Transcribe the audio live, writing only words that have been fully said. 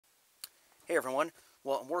Hey everyone,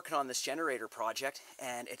 well I'm working on this generator project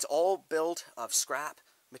and it's all built of scrap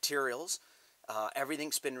materials.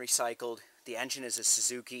 Everything's been recycled. The engine is a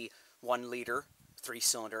Suzuki 1 liter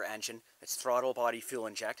 3-cylinder engine. It's throttle body fuel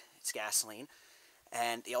inject, it's gasoline.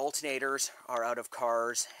 And the alternators are out of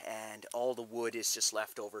cars and all the wood is just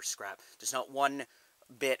leftover scrap. There's not one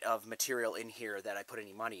bit of material in here that I put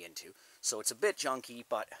any money into. So it's a bit junky,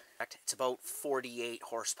 but it's about 48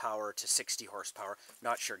 horsepower to 60 horsepower.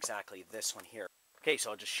 Not sure exactly this one here. Okay,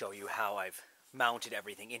 so I'll just show you how I've mounted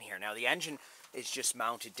everything in here. Now the engine is just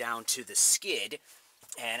mounted down to the skid,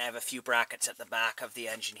 and I have a few brackets at the back of the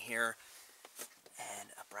engine here, and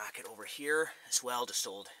a bracket over here as well, just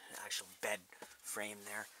old actual bed frame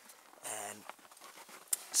there. And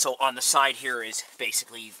so on the side here is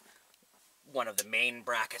basically one of the main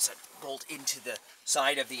brackets that bolt into the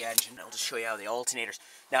side of the engine. I'll just show you how the alternators.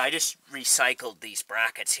 Now I just recycled these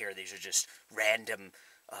brackets here. These are just random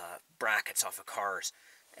brackets off of cars.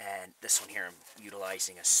 And this one here I'm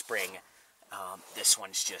utilizing a spring. This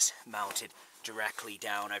one's just mounted directly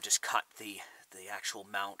down. I've just cut the actual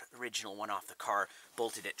mount, original one off the car,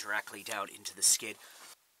 bolted it directly down into the skid.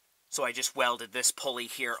 So I just welded this pulley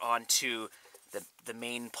here onto the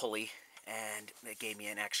main pulley, and it gave me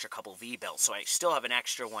an extra couple V-belts. So I still have an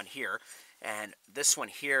extra one here, and this one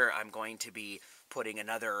here I'm going to be putting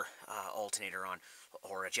another alternator on,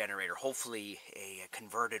 or a generator, hopefully a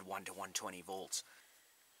converted one to 120 volts.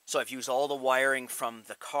 So I've used all the wiring from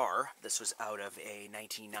the car. This was out of a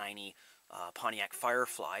 1990 Pontiac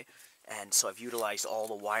Firefly, and so I've utilized all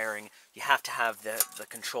the wiring. You have to have the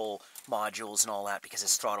control modules and all that because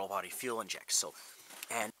it's throttle body fuel inject. So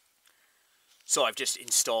I've just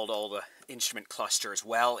installed all the instrument cluster as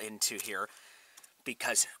well into here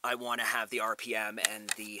because I want to have the RPM and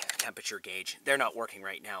the temperature gauge. They're not working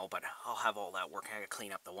right now, but I'll have all that working. I gotta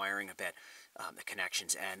clean up the wiring a bit, the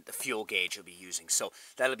connections, and the fuel gauge I'll be using. So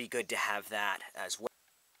that'll be good to have that as well.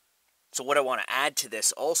 So what I want to add to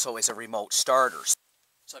this also is a remote starter.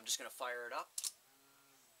 So I'm just going to fire it up.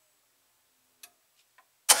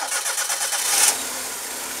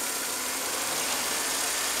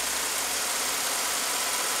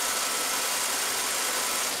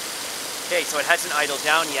 Okay, so it hasn't idled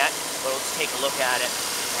down yet, but let's take a look at it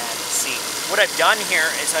and see. What I've done here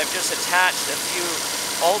is I've just attached a few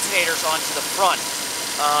alternators onto the front.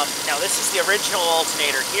 Now this is the original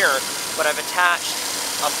alternator here, but I've attached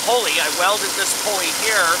a pulley. I welded this pulley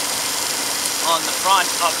here on the front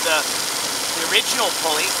of the original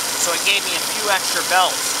pulley, so it gave me a few extra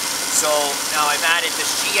belts. So now I've added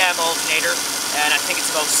this GM alternator, and I think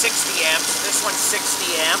it's about 60 amps. This one's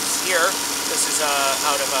 60 amps here. This is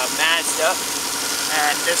out of a Mazda,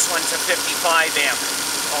 and this one's a 55 amp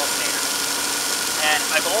alternator. And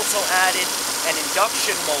I've also added an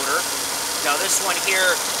induction motor. Now this one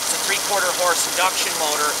here is a 3/4 horse induction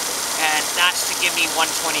motor, and that's to give me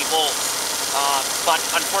 120 volts. But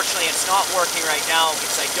unfortunately it's not working right now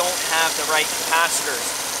because I don't have the right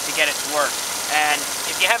capacitors to get it to work. And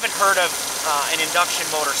if you haven't heard of an induction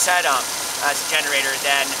motor setup as a generator,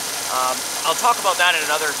 then I'll talk about that in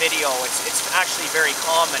another video. It's actually very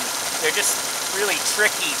common. They're just really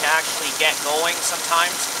tricky to actually get going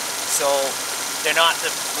sometimes, so they're not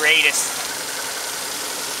the greatest.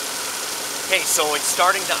 Okay, so it's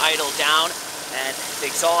starting to idle down, and the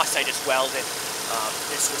exhaust I just welded.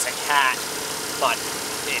 This was a cat, but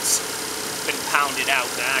it's been pounded out.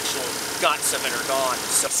 The actual guts of it are gone.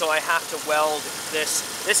 So I have to weld this.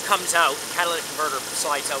 This comes out, catalytic converter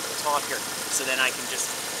slides out the top here, so then I can just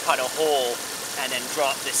cut a hole and then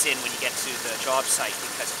drop this in when you get to the job site,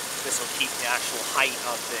 because this will keep the actual height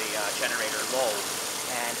of the generator low.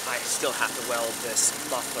 And I still have to weld this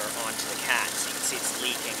muffler onto the cat, so you can see it's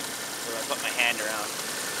leaking. So I put my hand around,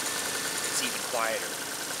 it's even quieter.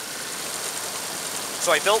 So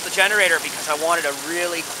I built the generator because I wanted a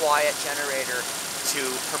really quiet generator to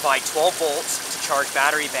provide 12 volts to charge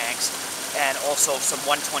battery banks, and also some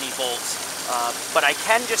 120 volts. But I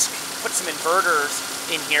can just put some inverters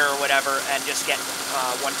in here or whatever and just get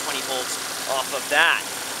 120 volts off of that.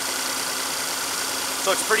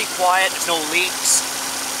 So it's pretty quiet, there's no leaks.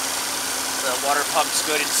 The water pump's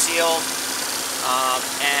good and sealed.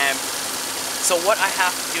 And so what I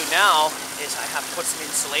have to do now is I have to put some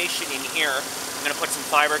insulation in here. I'm going to put some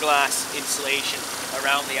fiberglass insulation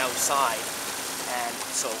around the outside. And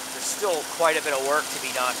so there's still quite a bit of work to be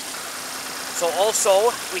done. So also,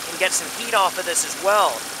 we can get some heat off of this as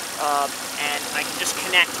well. And I can just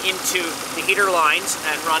connect into the heater lines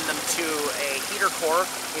and run them to a heater core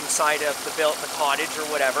inside of the cottage or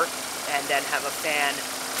whatever, and then have a fan.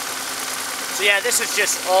 So yeah, this is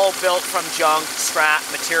just all built from junk, scrap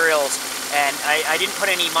materials. and I didn't put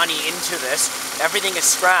any money into this. Everything is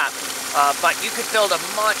scrap, but you could build a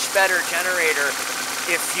much better generator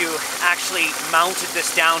if you actually mounted this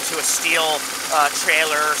down to a steel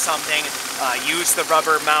trailer or something. Use the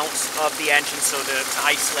rubber mounts of the engine so to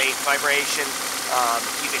isolate vibration.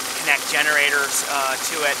 You could connect generators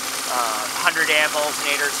to it, 100 amp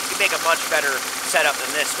alternators. You could make a much better setup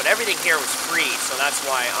than this, but everything here was free, so that's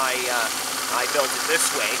why I built it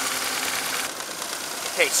this way.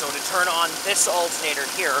 Okay, so to turn on this alternator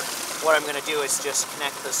here, what I'm going to do is just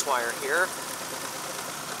connect this wire here,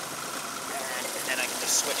 and then I can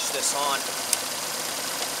just switch this on.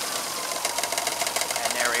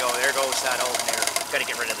 And there we go, there goes that alternator. Got to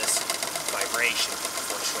get rid of this vibration,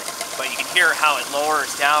 unfortunately. But you can hear how it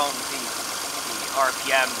lowers down the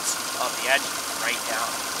RPMs of the engine, right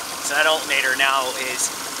down. So that alternator now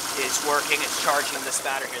is working, it's charging this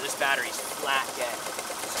battery here. This battery's flat dead.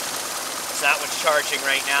 So that one's charging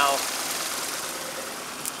right now.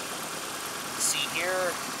 See here.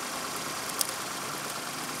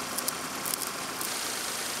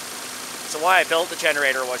 So why I built the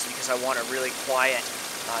generator was because I want a really quiet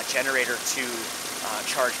generator to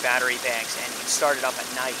charge battery banks, and you can start it up at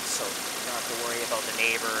night, so you don't have to worry about the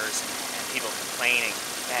neighbors and people complaining.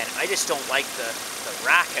 And I just don't like the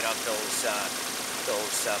racket of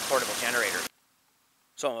those portable generators.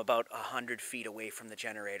 So I'm about 100 feet away from the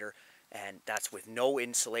generator, and that's with no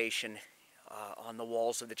insulation on the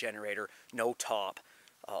walls of the generator, no top.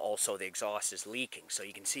 Also the exhaust is leaking, so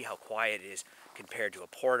you can see how quiet it is compared to a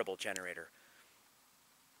portable generator.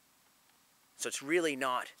 So it's really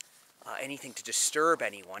not anything to disturb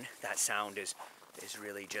anyone. That sound is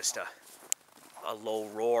really just a low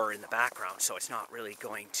roar in the background, so it's not really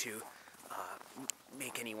going to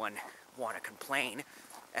make anyone want to complain.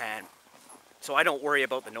 And so I don't worry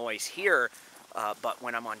about the noise here, but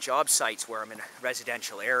when I'm on job sites where I'm in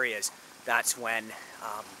residential areas, that's when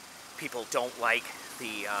people don't like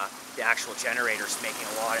the actual generators making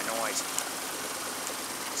a lot of noise.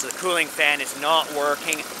 So the cooling fan is not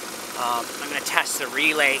working. I'm going to test the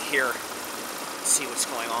relay here, see what's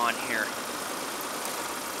going on here.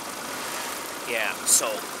 Yeah, so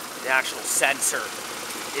the actual sensor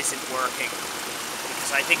isn't working,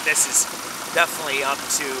 because I think this is definitely up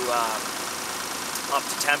to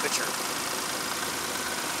temperature.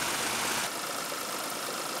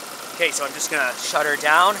 Okay, so I'm just going to shut her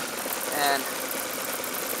down, and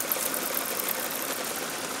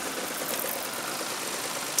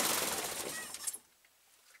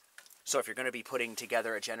so if you're going to be putting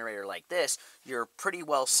together a generator like this, you're pretty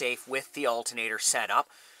well safe with the alternator setup.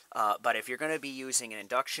 But if you're going to be using an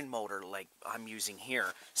induction motor like I'm using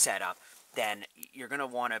here setup, then you're going to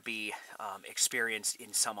want to be experienced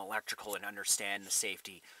in some electrical and understand the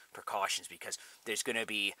safety precautions, because there's going to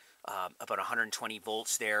be about 120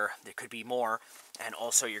 volts there. There could be more, and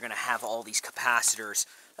also you're going to have all these capacitors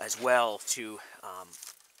as well to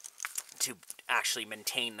actually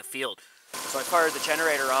maintain the field. So I fired the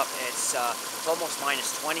generator up. It's almost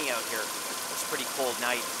 -20 out here. It's a pretty cold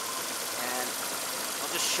night, and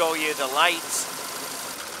I'll just show you the lights.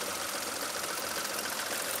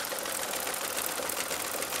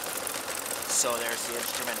 So there's the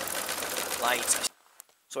instrument lights.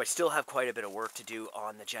 So I still have quite a bit of work to do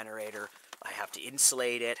on the generator. I have to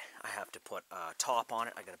insulate it. I have to put a top on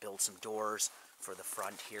it. I got to build some doors for the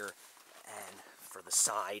front here and for the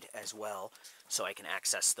side as well, so I can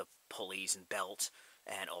access the pulleys and belts,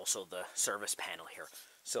 and also the service panel here.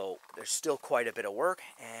 So there's still quite a bit of work,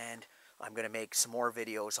 and I'm going to make some more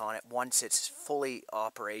videos on it once it's fully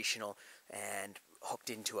operational and hooked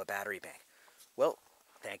into a battery bank. Well,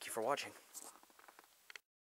 thank you for watching.